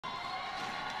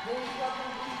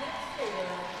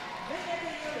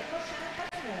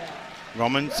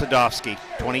Roman SADOVSKY,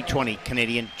 2020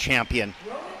 Canadian champion.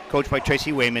 Coached by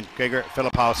Tracy Wayman, Gregor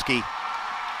Filipowski.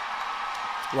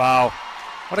 Wow,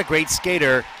 what a great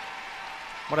skater.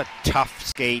 What a tough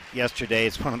skate yesterday.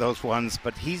 It's one of those ones,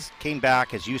 but he's came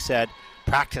back, as you said,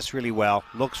 practiced really well,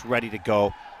 looks ready to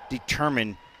go,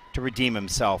 determined to redeem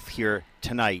himself here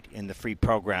tonight in the free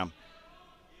program.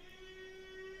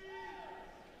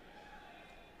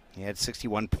 He had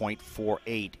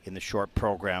 61.48 in the short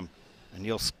program. And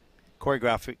Neil's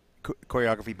choreography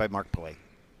by Mark Pillay.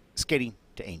 Skating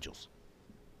to Angels.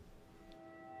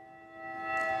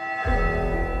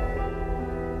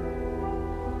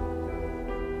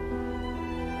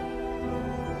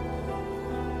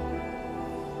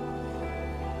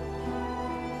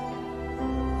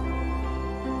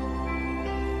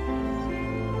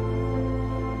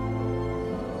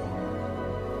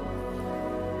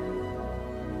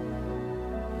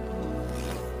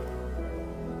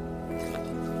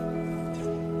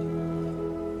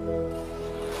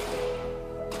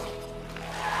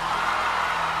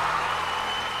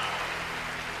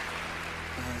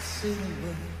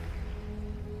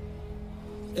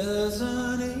 Does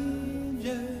an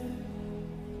angel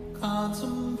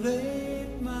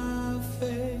contemplate my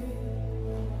fate?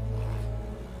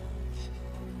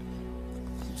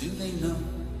 Do they know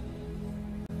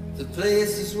the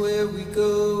places where we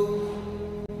go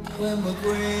when we're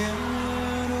gray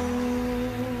and old?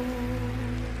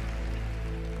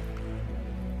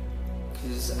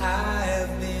 'Cause I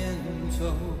have been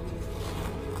told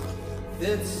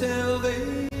that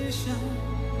salvation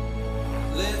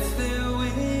lets their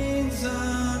wings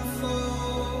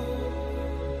unfold.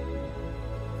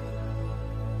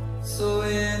 So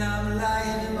when I'm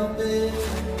lying in my bed,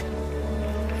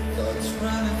 thoughts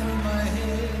running through my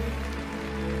head,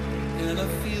 and I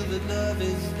feel that love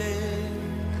is dead,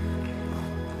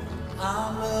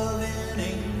 I'm loving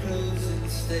angels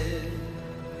instead.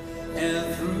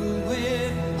 And through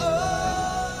it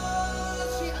all,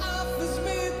 she offers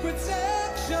me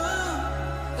protection,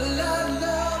 a lot of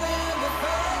love.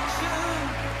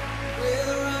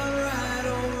 Whether I'm right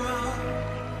or wrong,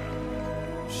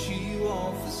 she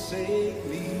won't forsake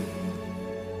me.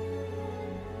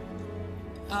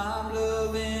 I'm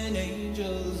loving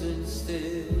angels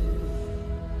instead.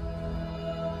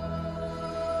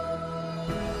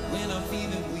 When I'm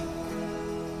feeling weak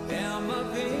and my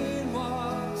pain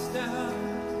walks down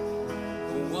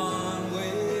a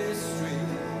one-way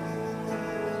street,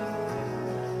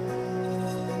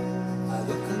 I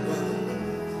look above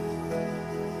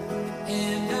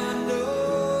and I know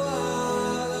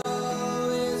I'll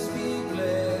always be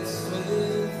blessed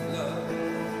with love.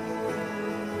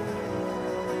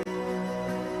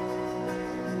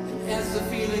 And as the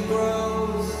feeling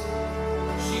grows,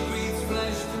 she breathes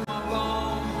flesh to my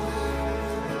bones.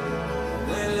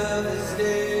 When love is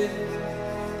dead,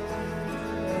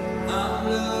 I'm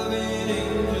loving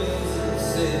angels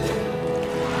instead.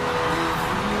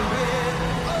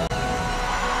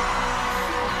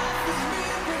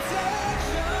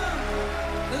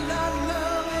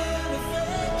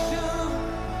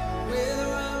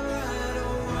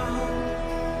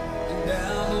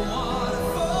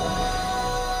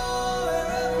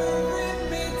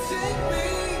 Take me,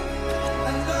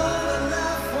 I know that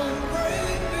life won't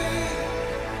break me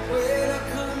when I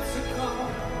come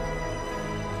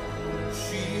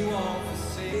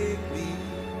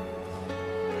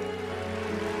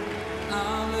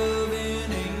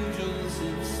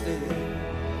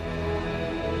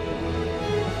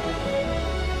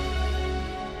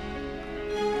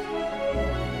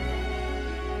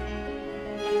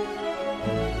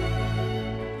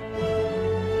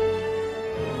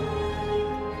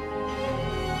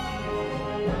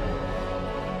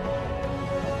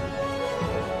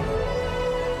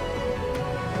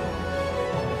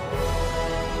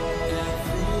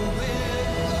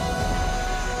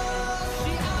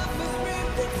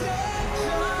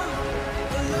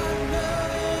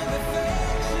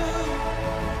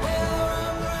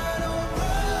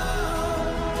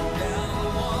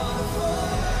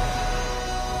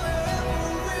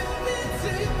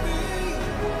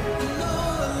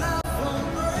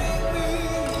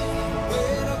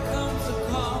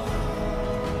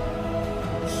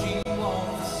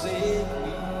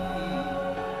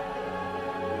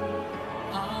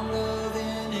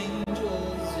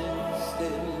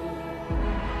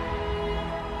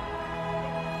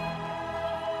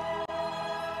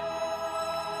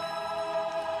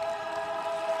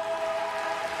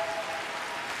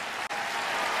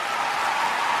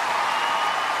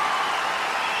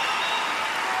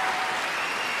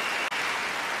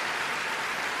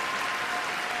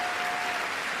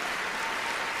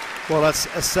Well, that's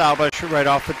established right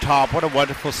off the top. What a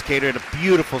wonderful skater and a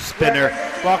beautiful spinner,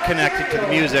 well connected to the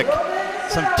music.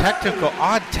 Some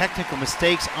odd technical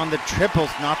mistakes on the triples,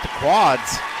 not the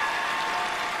quads.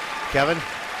 Kevin?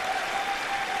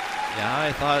 Yeah,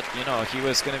 I thought, he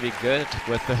was going to be good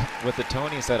with the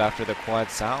Tony set after the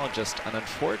quad sal. Just an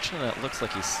unfortunate, it looks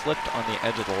like he slipped on the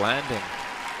edge of the landing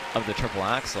of the triple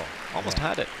axel. Almost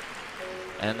had it.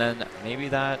 And then maybe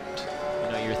that,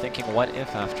 you're thinking, what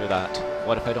if after that?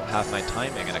 What if I don't have my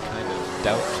timing? And a kind of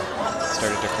doubt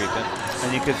started to creep in.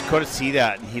 And you could see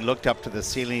that. And he looked up to the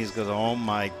ceiling. He goes, oh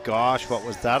my gosh, what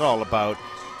was that all about?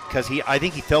 Because I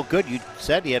think he felt good. You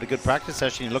said he had a good practice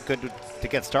session. He looked good to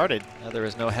get started. There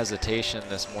was no hesitation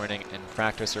this morning in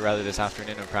practice, or rather this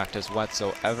afternoon in practice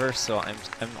whatsoever. So I'm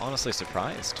honestly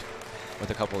surprised with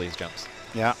a couple of these jumps.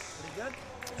 Yeah.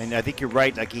 And I think you're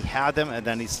right. Like, he had them and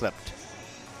then he slipped.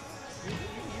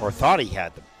 Or thought he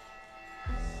had them.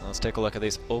 Let's take a look at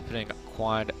these opening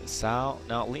quad sal.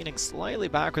 Now leaning slightly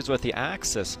backwards with the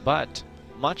axis, but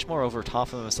much more over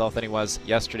top of himself than he was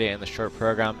yesterday in the short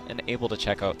program, and able to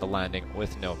check out the landing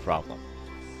with no problem.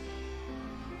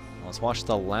 Let's watch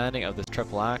the landing of this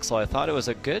triple axel. I thought it was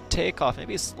a good takeoff,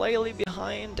 maybe slightly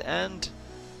behind, and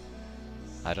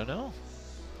I don't know.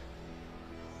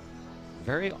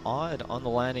 Very odd on the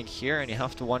landing here, and you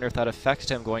have to wonder if that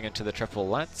affected him going into the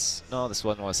triplets. No, this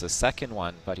one was the second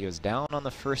one, but he was down on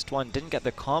the first one, didn't get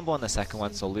the combo on the second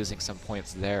one, so losing some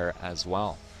points there as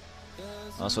well.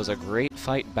 This was a great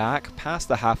fight back past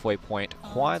the halfway point.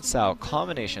 Quad sal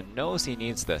combination, knows he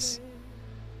needs this.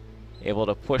 Able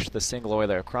to push the single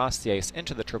oiler across the ice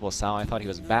into the triple sal. I thought he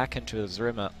was back into his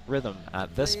rhythm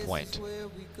at this point.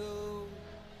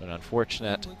 An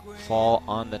unfortunate fall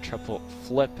on the triple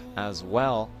flip as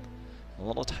well. A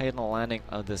little tight on the landing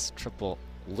of this triple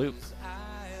loop.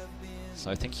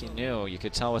 So I think he knew, you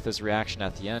could tell with his reaction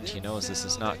at the end, he knows this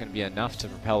is not going to be enough to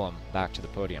propel him back to the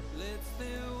podium.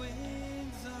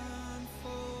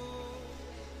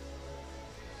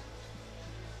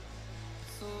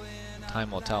 Time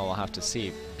will tell, we'll have to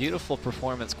see. Beautiful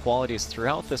performance qualities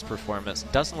throughout this performance.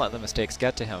 Doesn't let the mistakes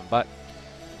get to him, but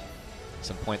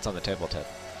some points on the table, Ted.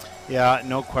 Yeah,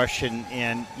 no question.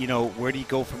 And, where do you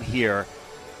go from here?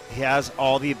 He has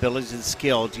all the abilities and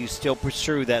skill. Do you still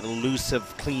pursue that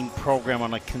elusive, clean program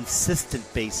on a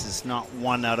consistent basis, not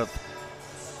 1 out of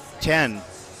 10? Do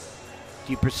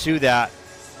you pursue that?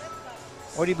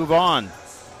 Or do you move on?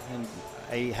 And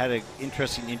I had an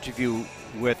interesting interview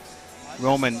with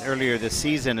Roman earlier this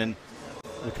season, and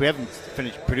which we haven't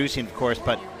finished producing, of course,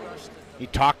 but he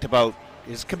talked about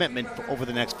his commitment over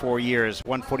the next 4 years,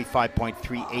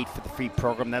 145.38 for the free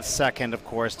program. That's second, of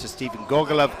course, to Stephen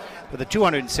Gogolev with a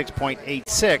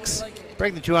 206.86.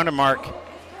 Break the 200 mark.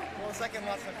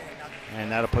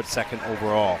 And that'll put second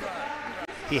overall.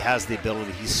 He has the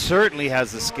ability. He certainly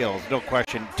has the skills, no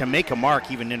question, to make a mark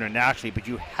even internationally, but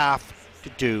you have to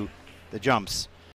do the jumps.